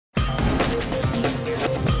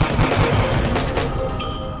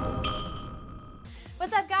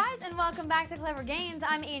welcome back to Clever Games.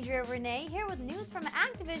 I'm Andrea Renee, here with news from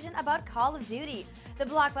Activision about Call of Duty. The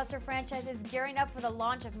blockbuster franchise is gearing up for the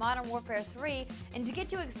launch of Modern Warfare 3, and to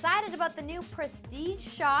get you excited about the new Prestige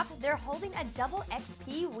Shop, they're holding a double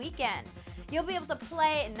XP weekend. You'll be able to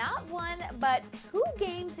play not one, but 2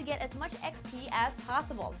 games to get as much XP as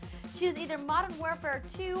possible. Choose either Modern Warfare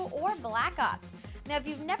 2 or Black Ops. Now, if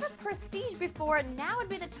you've never prestiged before, now would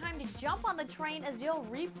be the time to jump on the train as you'll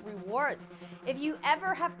reap rewards. If you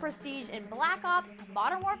ever have prestige in Black Ops,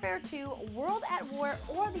 Modern Warfare 2, World at War,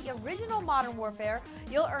 or the original Modern Warfare,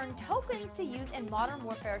 you'll earn tokens to use in Modern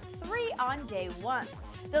Warfare 3 on day 1.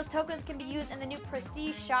 Those tokens can be used in the new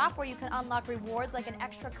Prestige Shop, where you can unlock rewards like an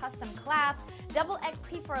extra custom class, double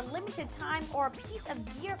XP for a limited time, or a piece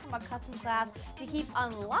of gear from a custom class to keep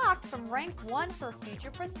unlocked from rank 1 for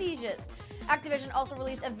future prestiges. Activision also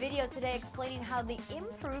released a video today explaining how the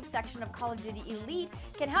improved section of Call of Duty Elite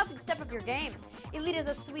can help you step up your game. Elite is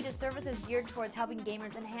a suite of services geared towards helping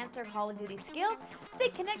gamers enhance their Call of Duty skills, stay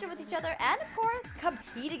connected with each other, and of course,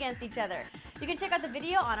 compete against each other. You can check out the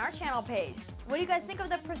video on our channel page. What do you guys think of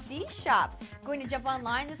the Prestige Shop? Going to jump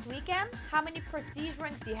online this weekend? How many Prestige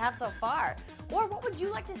ranks do you have so far? Or what would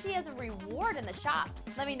you like to see as a reward in the shop?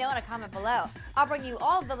 Let me know in a comment below. I'll bring you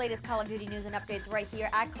all of the latest Call of Duty news and updates right here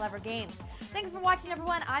at Clever Games. Thanks for watching,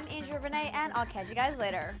 everyone. I'm Andrea Renee, and I'll catch you guys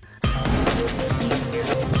later.